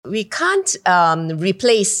we can't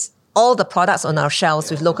replace all the products on our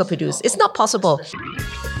shelves with local produce. It's not possible.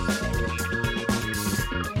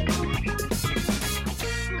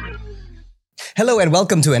 Hello and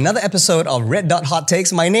welcome to another episode of Red Dot Hot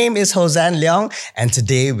Takes. My name is Hossan Leong and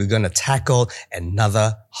today we're going to tackle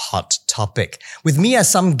another hot topic. With me as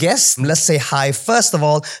some guests, let's say hi first of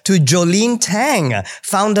all to Joline Tang,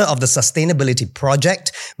 founder of the Sustainability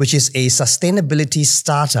Project, which is a sustainability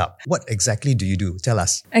startup. What exactly do you do? Tell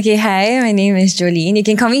us. Okay, hi, my name is Joline. You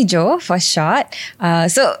can call me Jo for short.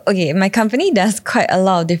 My company does quite a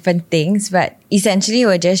lot of different things, but essentially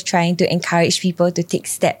we're just trying to encourage people to take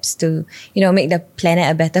steps to, make the planet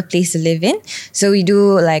a better place to live in. So we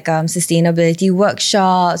do sustainability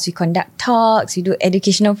workshops, we conduct talks, we do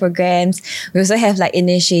educational programs. We also have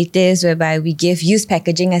initiatives whereby we give used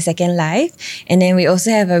packaging a second life. And then we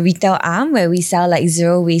also have a retail arm where we sell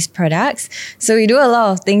zero waste products. So we do a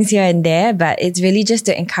lot of things here and there, but it's really just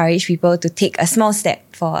to encourage people to take a small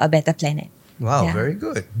step for a better planet. Wow, yeah. Very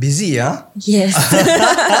good. Busy, huh? Yes.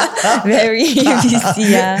 Very busy,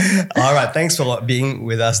 yeah. All right, thanks for being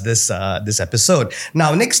with us this episode.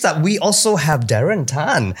 Now, next up, we also have Darren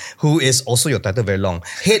Tan, who is also, your title very long,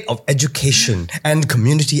 Head of Education and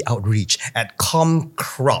Community Outreach at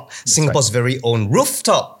ComCrop, Singapore's very own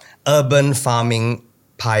rooftop urban farming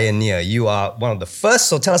pioneer. You are one of the first,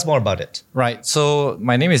 so tell us more about it. Right, so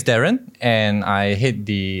my name is Darren and I head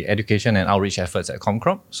the education and outreach efforts at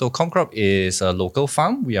ComCrop. So ComCrop is a local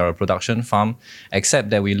farm. We are a production farm,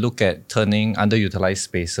 except that we look at turning underutilized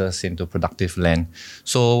spaces into productive land.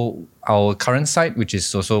 So our current site, which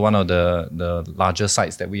is also one of the larger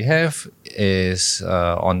sites that we have, is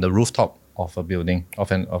on the rooftop of a building,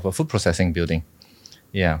 of a food processing building.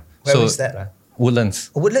 Yeah. Where is that? Woodlands.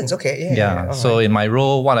 Oh, Woodlands, okay. Yeah. So in my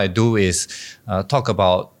role, what I do is talk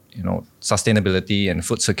about sustainability and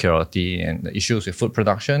food security and the issues with food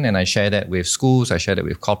production, and I share that with schools, I share that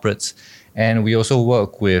with corporates, and we also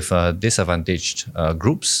work with disadvantaged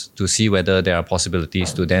groups to see whether there are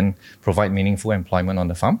possibilities to then provide meaningful employment on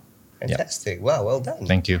the farm. Fantastic. Yeah. Wow, well done.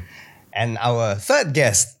 Thank you. And our third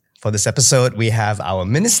guest for this episode, we have our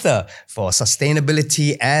Minister for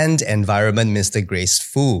Sustainability and Environment, Mr. Grace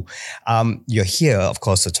Fu. You're here, of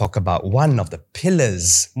course, to talk about one of the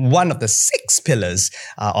 6 pillars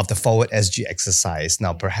of the Forward SG exercise.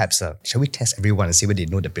 Now, perhaps, shall we test everyone and see whether they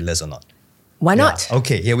know the pillars or not? Why not? Yeah.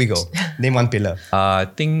 Okay, here we go. Name one pillar. I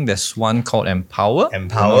think there's one called Empower.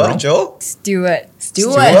 Empower, Joe? Steward.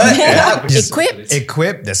 Yeah.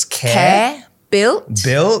 Equip. There's care.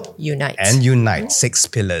 Build, unite. And unite. 6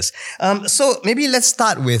 pillars. So maybe let's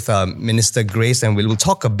start with Minister Grace, and we'll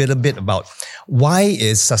talk a bit about why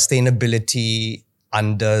is sustainability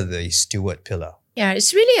under the Steward pillar? Yeah,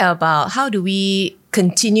 it's really about how do we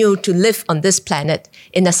continue to live on this planet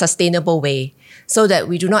in a sustainable way so that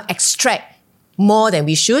we do not extract more than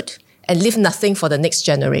we should and leave nothing for the next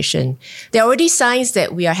generation. There are already signs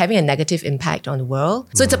that we are having a negative impact on the world.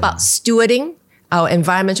 So it's about stewarding our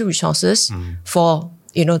environmental resources for,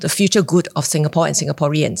 the future good of Singapore and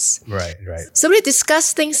Singaporeans. Right. So we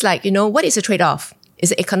discuss things like, what is the trade-off?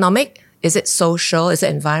 Is it economic? Is it social? Is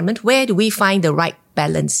it environment? Where do we find the right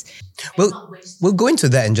balance? We'll go into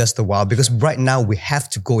that in just a while, because right now we have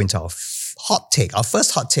to go into our hot take. Our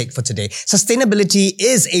first hot take for today. Sustainability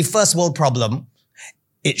is a first world problem.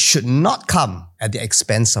 It should not come at the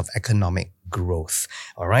expense of economic growth.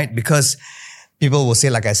 All right? Because people will say,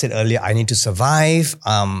 like I said earlier, I need to survive.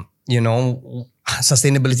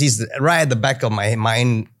 Sustainability is right at the back of my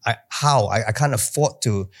mind. I can't afford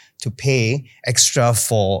to pay extra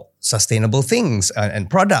for sustainable things and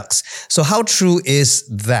products. So how true is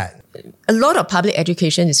that? A lot of public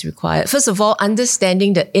education is required. First of all,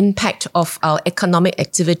 understanding the impact of our economic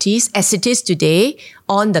activities as it is today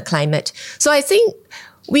on the climate. So I think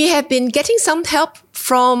we have been getting some help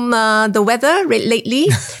from the weather lately.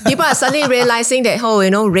 People are suddenly realizing that,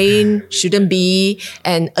 rain shouldn't be,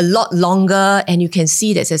 and a lot longer. And you can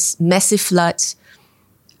see that there's massive floods.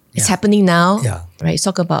 It's happening now. Yeah. Right?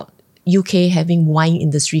 Talk about UK having wine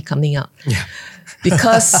industry coming up. Yeah.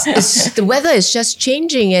 Because the weather is just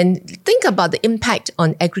changing, and think about the impact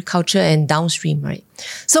on agriculture and downstream, right?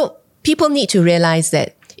 So people need to realize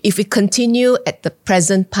that if we continue at the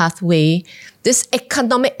present pathway, this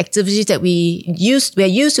economic activity that we're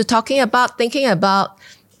used to talking about, thinking about,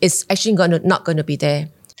 is actually not going to be there.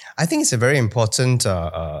 I think it's a very important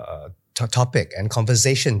topic and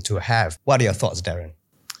conversation to have. What are your thoughts, Darren?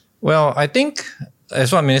 Well, I think,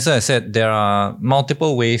 as what Minister has said, there are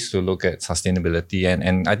multiple ways to look at sustainability,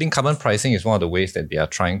 and I think carbon pricing is one of the ways that they are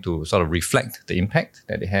trying to sort of reflect the impact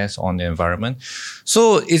that it has on the environment.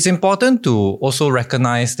 So it's important to also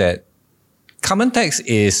recognize that carbon tax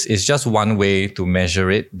is just one way to measure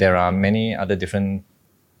it. There are many other different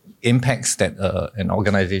impacts that an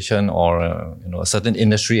organization or a certain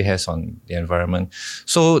industry has on the environment.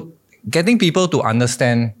 So getting people to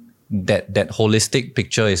understand that holistic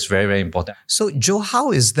picture is very, very important. So Joe,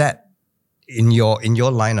 how is that in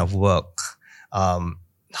your line of work?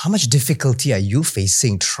 How much difficulty are you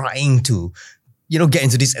facing trying to, get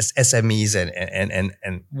into these SMEs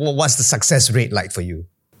and what's the success rate like for you?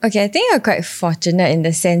 Okay, I think we're quite fortunate in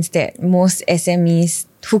the sense that most SMEs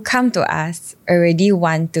who come to us already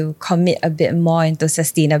want to commit a bit more into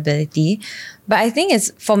sustainability. But I think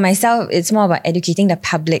for myself, it's more about educating the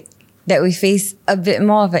public that we face a bit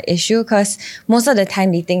more of an issue, because most of the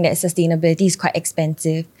time they think that sustainability is quite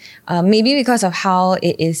expensive. Maybe because of how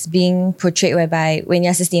it is being portrayed, whereby when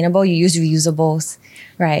you're sustainable, you use reusables,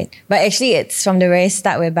 right? But actually it's from the very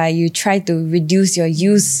start whereby you try to reduce your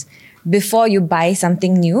use before you buy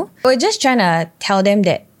something new. We're just trying to tell them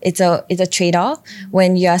that it's a trade-off.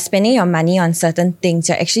 When you're spending your money on certain things,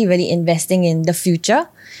 you're actually really investing in the future,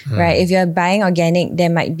 right? If you're buying organic, there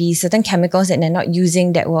might be certain chemicals that they're not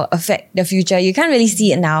using that will affect the future. You can't really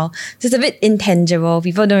see it now. So it's a bit intangible.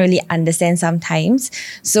 People don't really understand sometimes.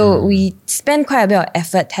 So we spend quite a bit of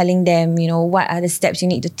effort telling them, what are the steps you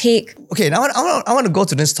need to take. Okay, now I want to go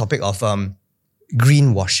to this topic of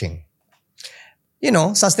greenwashing.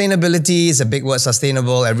 Sustainability is a big word,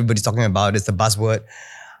 sustainable, everybody's talking about it, it's the buzzword.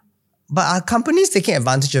 But are companies taking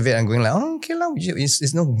advantage of it and going like, okay,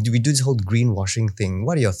 we do this whole greenwashing thing?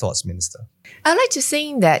 What are your thoughts, Minister? I like to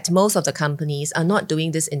think that most of the companies are not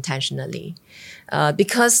doing this intentionally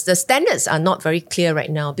because the standards are not very clear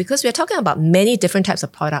right now, because we're talking about many different types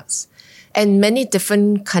of products and many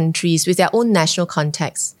different countries with their own national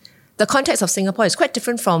context. The context of Singapore is quite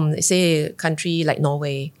different from, say, a country like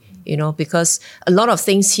Norway, because a lot of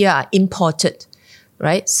things here are imported,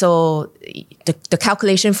 right? So the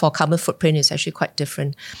calculation for carbon footprint is actually quite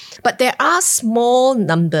different. But there are small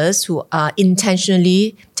numbers who are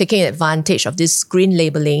intentionally taking advantage of this green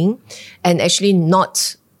labeling and actually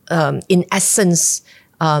not, in essence,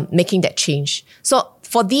 making that change. So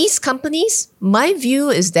for these companies, my view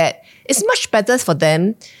is that it's much better for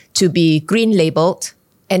them to be green labeled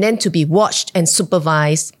and then to be watched and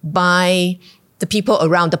supervised by the people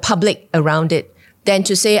around, the public around it, than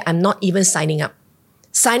to say, I'm not even signing up.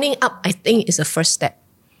 Signing up, I think, is the first step.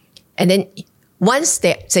 And then once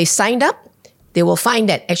they signed up, they will find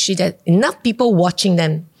that actually there are enough people watching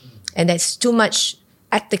them, and that's too much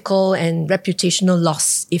ethical and reputational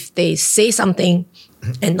loss if they say something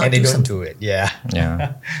and not and they do don't something. do it. Yeah.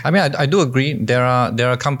 I mean, I do agree. There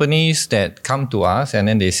are companies that come to us and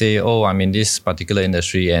then they say, oh, I'm in this particular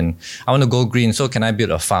industry and I want to go green, so can I build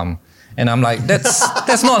a farm? And I'm like,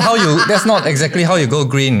 that's not exactly how you go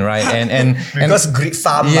green, right? And because green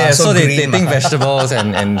farm, so they think vegetables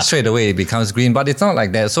and straight away it becomes green, but it's not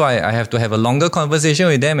like that. So I have to have a longer conversation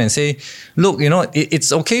with them and say, look,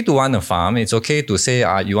 it's okay to want a farm. It's okay to say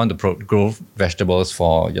you want to grow vegetables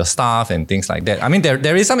for your staff and things like that. I mean,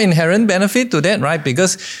 there is some inherent benefit to that, right?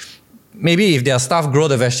 Because maybe if their staff grow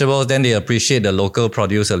the vegetables, then they appreciate the local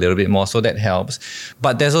produce a little bit more, so that helps.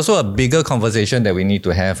 But there's also a bigger conversation that we need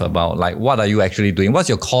to have about, like, what are you actually doing? What's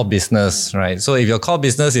your core business, right? So if your core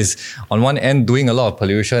business is on one end doing a lot of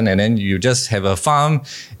pollution and then you just have a farm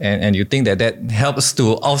and you think that helps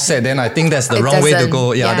to offset, then I think that's the wrong way to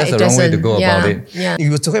go. Yeah, that's the wrong way to go about it. Yeah.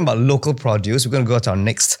 You were talking about local produce. We're going to go to our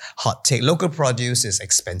next hot take. Local produce is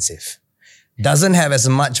expensive. Doesn't have as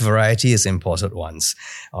much variety as imported ones.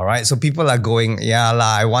 All right. So people are going,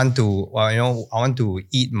 I want to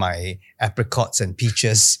eat my apricots and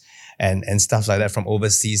peaches and stuff like that from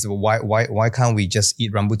overseas. Why can't we just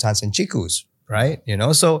eat rambutans and chikus? Right?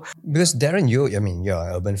 So because Darren, you're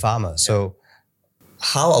an urban farmer. So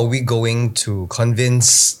how are we going to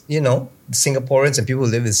convince, Singaporeans and people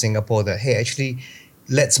who live in Singapore that, hey, actually,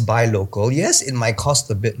 let's buy local. Yes, it might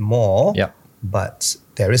cost a bit more, but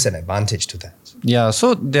there is an advantage to that. Yeah,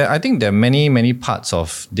 so I think there are many, many parts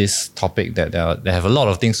of this topic that they have a lot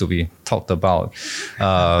of things to be talked about.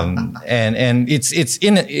 And it's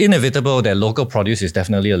inevitable that local produce is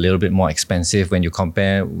definitely a little bit more expensive when you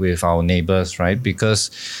compare with our neighbors, right? Because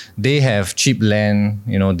they have cheap land,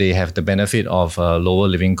 they have the benefit of lower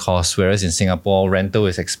living costs, whereas in Singapore, rental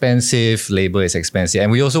is expensive, labor is expensive.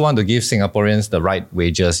 And we also want to give Singaporeans the right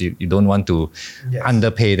wages. You don't want to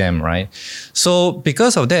underpay them, right? So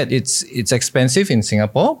because of that, it's expensive in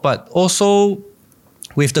Singapore, but also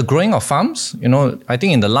with the growing of farms, I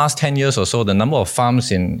think in the last 10 years or so, the number of farms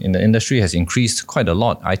in the industry has increased quite a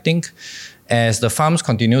lot. I think as the farms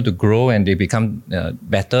continue to grow and they become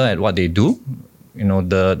better at what they do,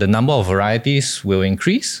 the number of varieties will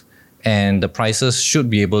increase. and the prices should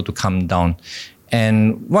be able to come down.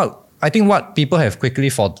 And I think what people have quickly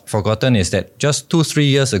forgotten is that just 2-3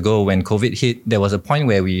 years ago when COVID hit, there was a point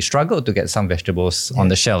where we struggled to get some vegetables on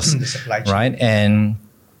the shelves, the supply chain. right?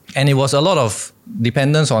 And it was a lot of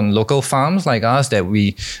dependence on local farms like us that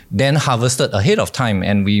we then harvested ahead of time,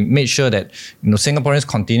 and we made sure that Singaporeans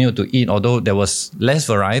continued to eat, although there was less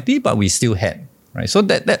variety, but we still had. Right, so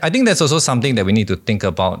that I think that's also something that we need to think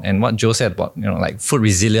about. And what Joe said about like food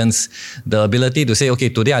resilience, the ability to say, okay,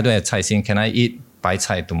 today I don't have cai xin, can I eat bai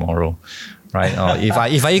cai tomorrow? Right? Or if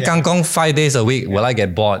I eat kangkong 5 days a week, will I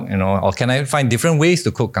get bored? Or can I find different ways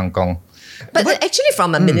to cook kangkong? But actually,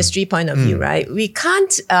 from a ministry point of view, right, we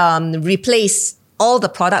can't replace all the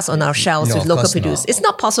products on our shelves with local produce. It's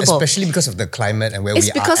not possible. Especially because of the climate and where we are.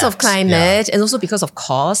 It's because of climate and also because of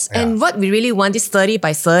cost. And what we really want is 30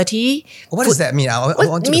 by 30. What does that mean? I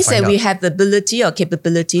want It to means find that out. we have the ability or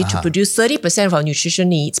capability to produce 30% of our nutrition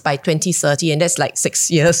needs by 2030. And that's like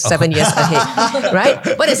 6 years, 7 years ahead,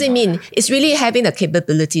 right? What does it mean? It's really having the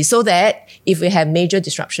capability so that if we have major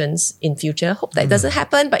disruptions in future, hope that doesn't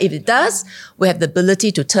happen. But if it does, we have the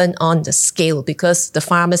ability to turn on the scale because the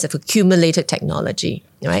farmers have accumulated technology.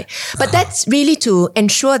 Right? But that's really to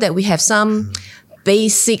ensure that we have some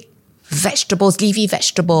basic vegetables, leafy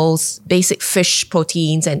vegetables, basic fish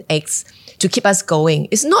proteins and eggs to keep us going.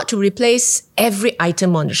 It's not to replace every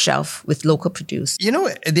item on the shelf with local produce.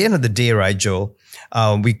 At the end of the day, right, Joe,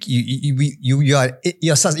 you are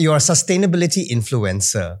a sustainability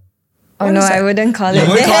influencer. Oh no, I wouldn't call it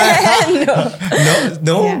that.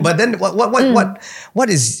 No. Yeah. But then what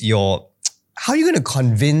is your... How are you going to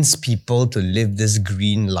convince people to live this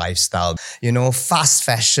green lifestyle? Fast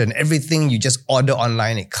fashion, everything you just order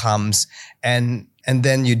online, it comes, and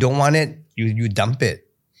then you don't want it, you dump it.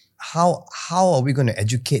 How are we going to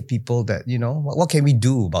educate people that, what can we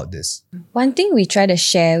do about this? One thing we try to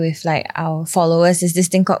share with our followers is this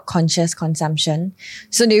thing called conscious consumption.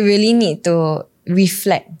 So they really need to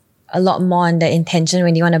reflect a lot more on the intention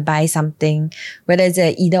when you want to buy something, whether it's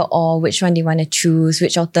a either or, which one do you want to choose,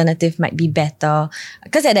 which alternative might be better.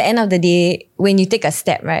 Because at the end of the day, when you take a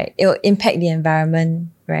step, right, it will impact the environment,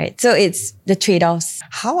 right? So it's the trade-offs.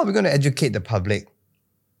 How are we going to educate the public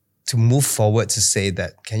to move forward to say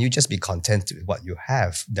that, can you just be content with what you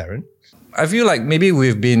have, Darren? I feel like maybe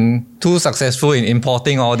we've been too successful in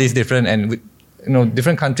importing all these different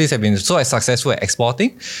different countries have been so successful at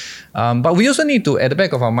exporting. But we also need to, at the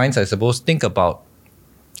back of our minds, I suppose, think about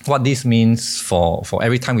what this means for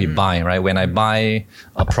every time we buy, right? When I buy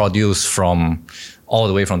a produce from all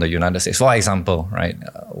the way from the United States, for example, right?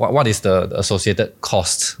 What is the associated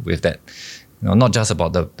cost with that? Not just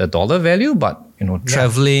about the dollar value, but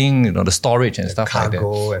traveling, the storage and stuff like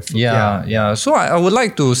Cargo that. Yeah. So I would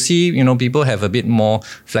like to see people have a bit more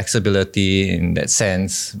flexibility in that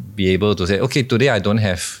sense, be able to say, okay, today I don't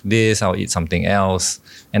have this, I'll eat something else,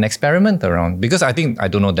 and experiment around. Because I think, I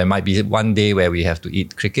don't know, there might be one day where we have to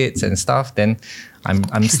eat crickets and stuff, then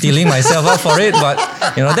I'm stealing myself up for it, but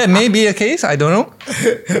that may be a case. I don't know.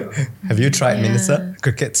 Have you tried, Minister,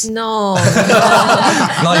 crickets? No.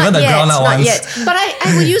 Not even the ground-out Not ones. yet. But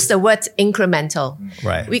I would use the word incremental.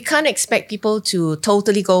 Right. We can't expect people to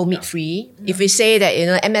totally go meat-free. If we say that,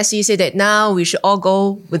 MSC say that now we should all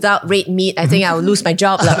go without red meat, I think I will lose my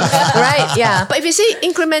job. Right? Yeah. But if we say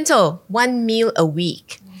incremental, 1 meal a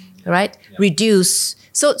week, right? Reduce.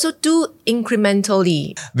 So do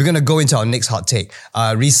incrementally. We're going to go into our next hot take,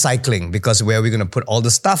 recycling, because where we're going to put all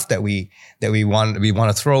the stuff that we want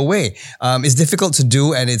to throw away. It's difficult to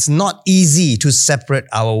do, and it's not easy to separate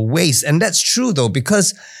our waste. And that's true though,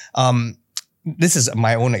 because this is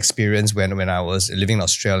my own experience when I was living in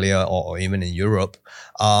Australia or even in Europe.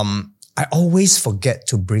 I always forget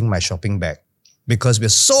to bring my shopping bag because we're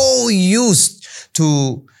so used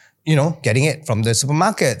to getting it from the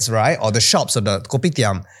supermarkets, right? Or the shops or the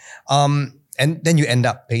kopitiam. And then you end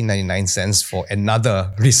up paying 99 cents for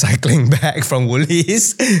another recycling bag from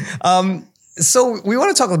Woolies. So we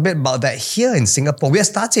want to talk a bit about that here in Singapore. We are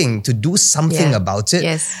starting to do something about it.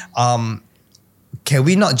 Yes. Can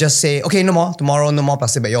we not just say, okay, no more, tomorrow, no more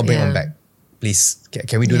plastic bag, you'll bring one back? Please,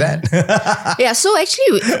 can we do that? Yeah, so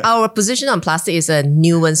actually our position on plastic is a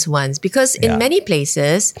nuanced one because in many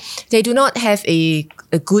places, they do not have a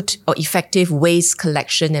good or effective waste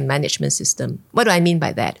collection and management system. What do I mean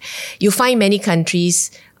by that? You find many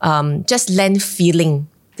countries just landfilling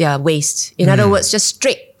their waste. In other words, just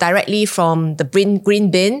straight directly from the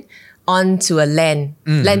green bin onto a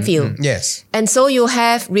landfill. Yes. And so you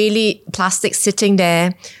have really plastic sitting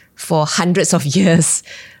there for hundreds of years,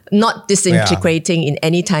 not disintegrating in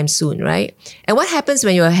any time soon, right? And what happens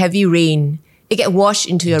when you have heavy rain it gets washed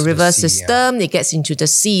into your river the sea, system, it gets into the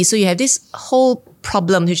sea. So you have this whole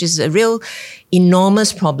problem, which is a real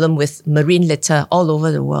enormous problem with marine litter all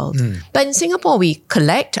over the world. But in Singapore, we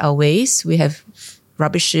collect our waste. We have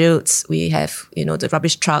rubbish chutes, we have, the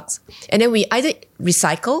rubbish trucks, and then we either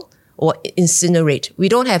recycle or incinerate. We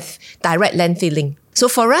don't have direct landfilling. So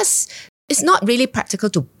for us, it's not really practical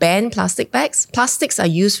to ban plastic bags. Plastics are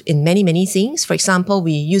used in many, many things. For example,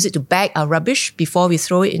 we use it to bag our rubbish before we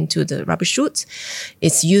throw it into the rubbish chutes.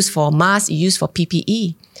 It's used for masks, it's used for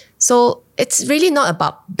PPE. So it's really not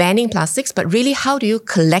about banning plastics, but really how do you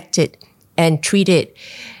collect it and treat it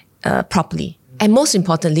properly? And most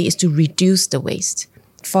importantly is to reduce the waste.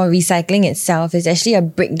 For recycling itself, it's actually a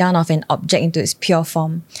breakdown of an object into its pure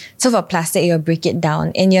form. So for plastic, you'll break it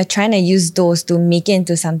down and you're trying to use those to make it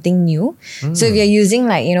into something new. So if you're using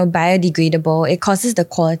biodegradable, it causes the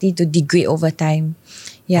quality to degrade over time.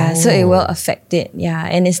 Yeah, so it will affect it. Yeah,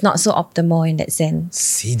 and it's not so optimal in that sense.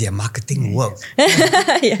 See, their marketing work.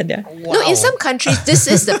 Yeah. Wow. No, in some countries, this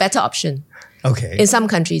is the better option. Okay. In some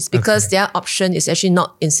countries, because their option is actually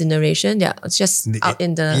not incineration. It's just out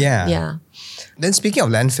in the... Yeah. Then speaking of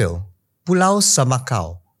landfill, Pulau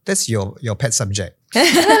Semakau, that's your pet subject.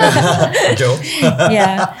 Joe?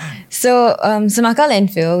 Yeah. So Semakau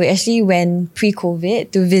landfill, we actually went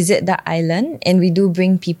pre-COVID to visit the island, and we do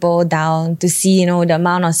bring people down to see, the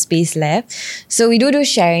amount of space left. So we do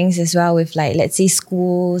sharings as well with let's say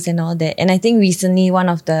schools and all that. And I think recently one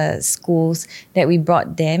of the schools that we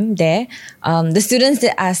brought them there, the students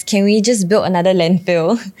did ask, can we just build another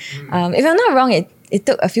landfill? If I'm not wrong, it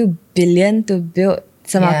took a few billion to build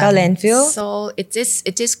Semakau landfill. So it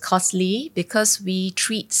is costly because we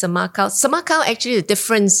treat Semakau. Semakau actually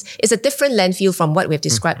is a different landfill from what we've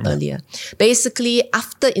described earlier. Basically,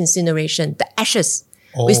 after incineration, the ashes,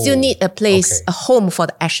 we still need a place, a home for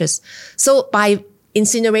the ashes. So by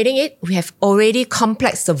incinerating it, we have already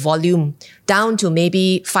complexed the volume down to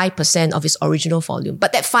maybe 5% of its original volume.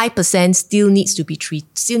 But that 5% still needs to be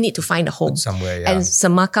treated, still need to find a home. Somewhere, yeah. And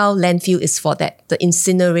Semakau landfill is for that, the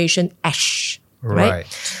incineration ash. Right.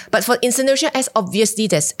 But for incineration ash, obviously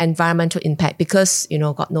there's environmental impact because,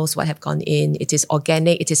 God knows what have gone in. It is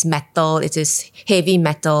organic, it is metal, it is heavy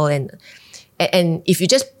metal. And if you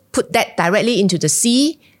just put that directly into the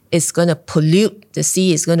sea, it's going to pollute the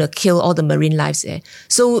sea, it's going to kill all the marine lives there.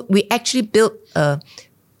 So we actually built a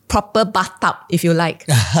proper bathtub, if you like,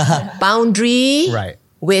 boundary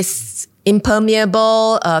with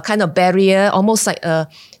impermeable kind of barrier, almost like a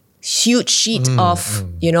huge sheet of,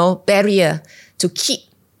 barrier to keep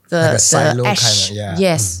the ash,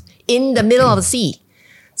 in the middle of the sea.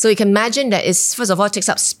 So you can imagine that first of all, it takes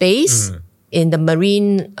up space in the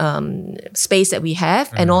marine space that we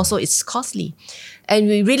have, and also it's costly. And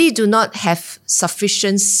we really do not have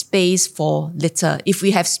sufficient space for litter. If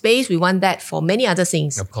we have space, we want that for many other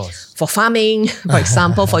things. Of course. For farming, for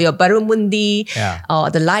example, for your barumundi, or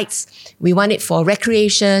the lights. We want it for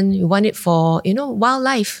recreation. We want it for,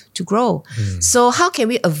 wildlife to grow. So how can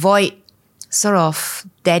we avoid sort of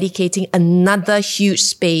dedicating another huge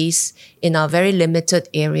space in our very limited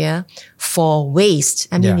area for waste?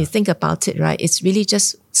 I mean, you think about it, right? It's really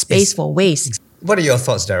just space for waste. What are your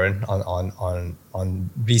thoughts, Darren, on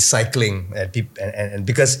recycling and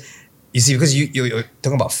because you see, because you're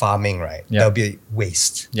talking about farming, right? Yeah. There'll be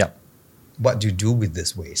waste. Yeah. What do you do with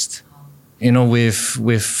this waste?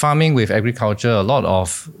 With farming, with agriculture, a lot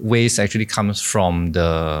of waste actually comes from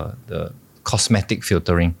the cosmetic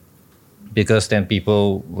filtering. Because then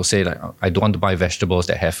people will say I don't want to buy vegetables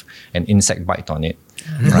that have an insect bite on it,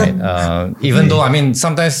 right? Even though,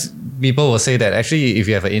 sometimes people will say that actually if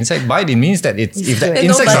you have an insect bite, it means that if the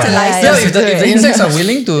insects are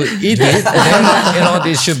willing to eat it, then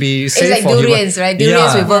it should be safe it's like for durians, right?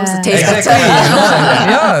 Durians with worms to taste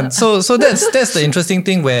exactly. So that's the interesting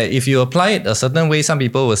thing where if you apply it a certain way, some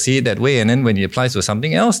people will see it that way, and then when it applies to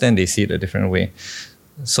something else, then they see it a different way.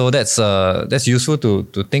 So that's useful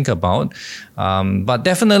to think about. But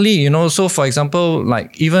definitely, so for example,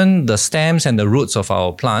 even the stems and the roots of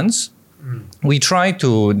our plants, we try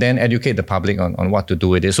to then educate the public on what to do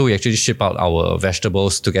with it. So we actually ship out our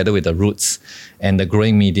vegetables together with the roots and the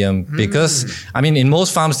growing medium. Because, in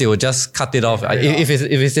most farms, they will just cut it off. If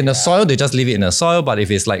it's in the soil, they just leave it in the soil. But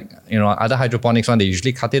if it's other hydroponics one, they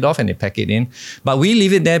usually cut it off and they pack it in. But we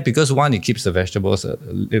leave it there because one, it keeps the vegetables a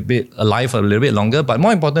little bit alive for a little bit longer. But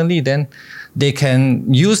more importantly, then they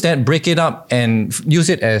can use that, break it up and use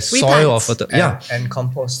it as soil or fertilizer. And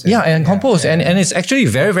compost. And compost. And it's actually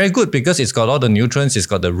very, very good because it's got all the nutrients, it's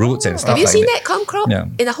got the roots and stuff. Have you like seen that ComCrop? Yeah.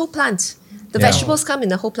 In the whole plant? The vegetables come in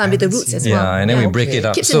the whole plant with the roots as well. Yeah, and then we break it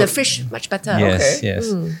up. Keeps in the fridge much better. Yes,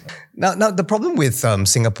 yes. Now the problem with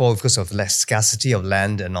Singapore, because of less scarcity of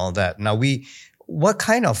land and all that. Now what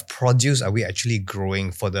kind of produce are we actually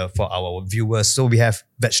growing for our viewers? So we have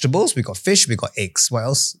vegetables, we got fish, we got eggs. What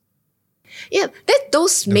else? Yeah,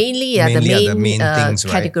 those mainly are the main things,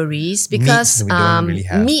 right? categories, because Meats we don't really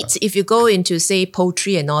have, meat, if you go into say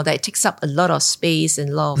poultry and all that, it takes up a lot of space and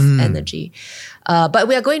a lot of energy. But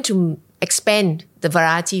we are going to expand the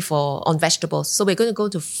variety on vegetables. So we're going to go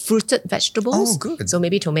to fruited vegetables. Oh, good. So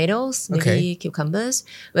maybe tomatoes, maybe cucumbers.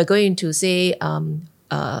 We're going to say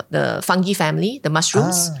the fungi family, the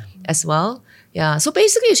mushrooms as well. Yeah, so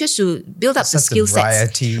basically it's just to build up the skill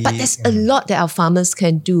sets. But there's a lot that our farmers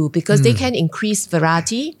can do, because they can increase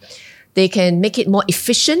variety, they can make it more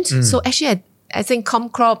efficient. So actually I think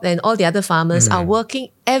ComCrop and all the other farmers are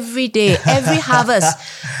working every day, every harvest,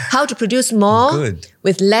 how to produce more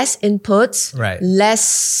with less inputs,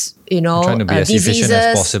 less, Trying to be as diseases. efficient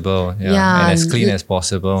as possible, and as clean as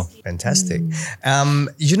possible. Fantastic.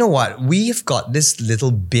 You know what? We've got this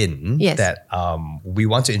little bin that we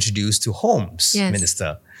want to introduce to homes,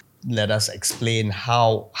 Minister. Let us explain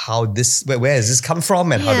how this, where does this come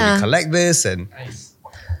from, and how do we collect this? And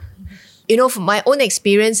from my own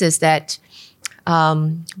experience is that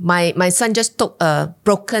my son just took a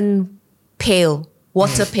broken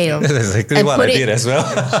water pail. That's exactly what I did as well.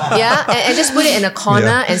 and just put it in a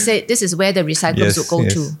corner and said, this is where the recyclables will go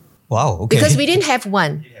to. Wow, okay. Because we didn't have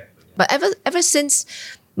one. But ever since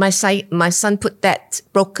my son put that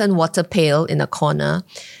broken water pail in a corner,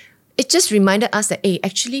 it just reminded us that, hey,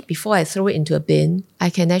 actually, before I throw it into a bin, I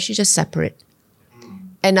can actually just separate.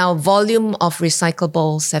 And our volume of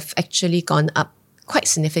recyclables have actually gone up quite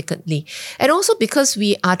significantly. And also because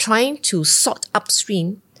we are trying to sort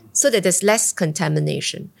upstream so that there's less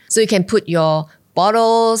contamination. So you can put your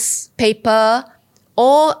bottles, paper,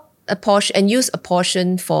 or a portion, and use a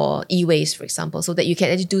portion for e-waste, for example, so that you can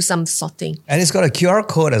actually do some sorting. And it's got a QR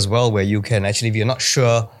code as well, where you can actually, if you're not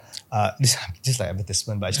sure, this just like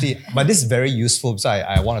advertisement, but this is very useful. So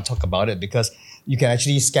I want to talk about it, because you can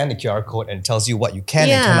actually scan the QR code and it tells you what you can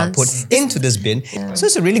and cannot put into this bin. So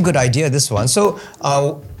it's a really good idea, this one. So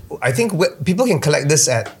I think people can collect this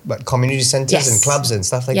at community centres and clubs and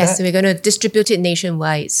stuff like that? Yes, we're going to distribute it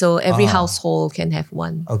nationwide. So every household can have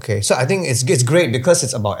one. Okay, so I think it's great because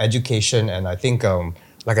it's about education. And I think,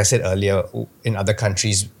 like I said earlier, in other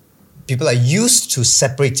countries, people are used to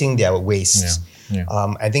separating their wastes.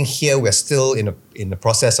 I think here we're still in the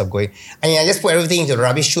process of going, just put everything into the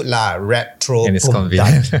rubbish chute lah, wrap, throw, and it's boom,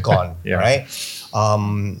 convenient. done, gone, right?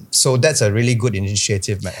 So that's a really good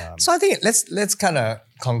initiative. So I think let's kind of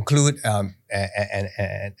conclude and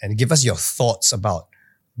give us your thoughts about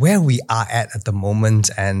where we are at the moment,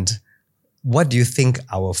 and what do you think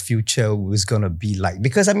our future is going to be like?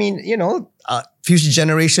 Because future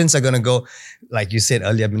generations are going to go, like you said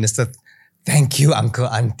earlier, Minister, thank you, uncle,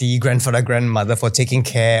 auntie, grandfather, grandmother, for taking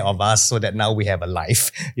care of us so that now we have a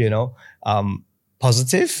life,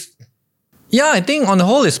 Positive? Yeah, I think on the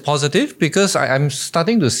whole it's positive, because I'm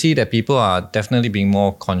starting to see that people are definitely being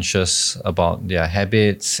more conscious about their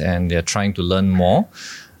habits, and they're trying to learn more.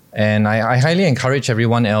 And I highly encourage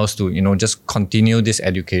everyone else to, just continue this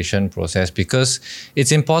education process, because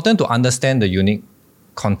it's important to understand the unique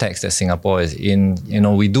context that Singapore is in.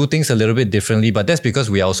 We do things a little bit differently, but that's because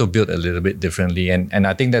we are also built a little bit differently. And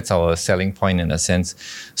I think that's our selling point in a sense.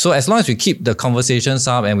 So as long as we keep the conversations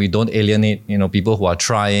up and we don't alienate, people who are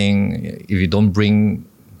trying, if you don't bring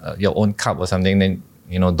your own cup or something, then,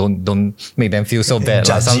 don't make them feel so bad.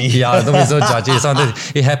 Don't be so judgy.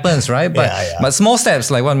 Sometimes it happens, right? But small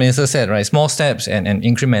steps, like what Minister said, right? Small steps and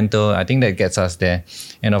incremental, I think that gets us there.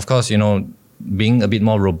 And of course, being a bit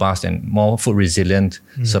more robust and more food resilient,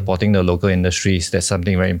 supporting the local industries, that's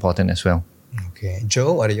something very important as well. Okay.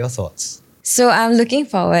 Joe, what are your thoughts? So I'm looking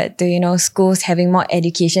forward to, schools having more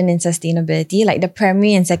education in sustainability, like the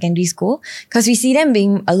primary and secondary school, because we see them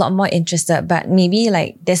being a lot more interested, but maybe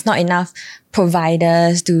there's not enough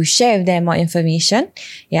providers to share with them more information.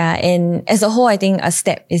 Yeah. And as a whole, I think a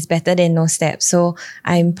step is better than no step. So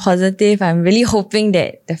I'm positive. I'm really hoping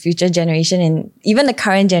that the future generation and even the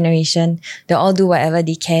current generation, they'll all do whatever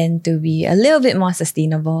they can to be a little bit more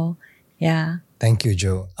sustainable. Yeah. Thank you,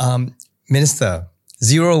 Joe. Minister,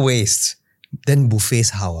 zero waste. Then buffets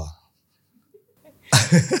how?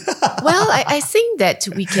 Well, I think that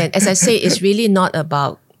we can, as I say, it's really not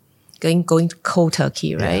about going cold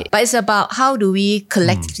turkey, right? But it's about how do we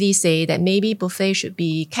collectively say that maybe buffet should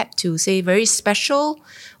be kept to, say, very special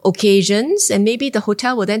occasions, and maybe the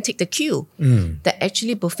hotel will then take the cue that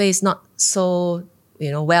actually buffet is not so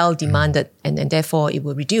well demanded, and therefore it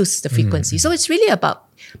will reduce the frequency. So it's really about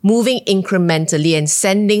moving incrementally and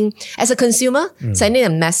sending, as a consumer, sending a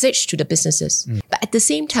message to the businesses. But at the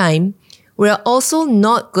same time, we're also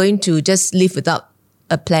not going to just live without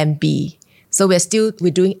a plan B. So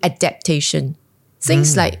we're doing adaptation.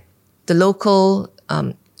 Things like the local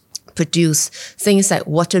produce, things like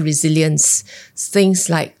water resilience, things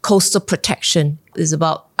like coastal protection. It's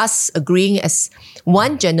about us agreeing as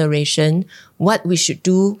one generation what we should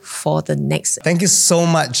do for the next. Thank you so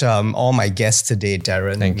much, all my guests today,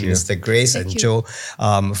 Darren, Thank you. Mr. Grace, and Joe,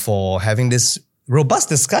 for having this robust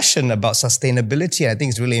discussion about sustainability. I think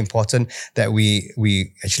it's really important that we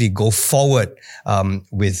actually go forward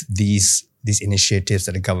with these initiatives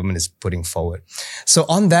that the government is putting forward. So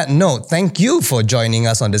on that note, thank you for joining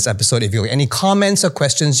us on this episode. If you have any comments or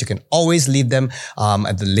questions, you can always leave them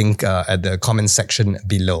at the link at the comment section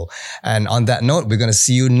below. And on that note, we're going to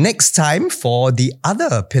see you next time for the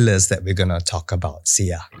other pillars that we're going to talk about. See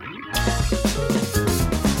ya.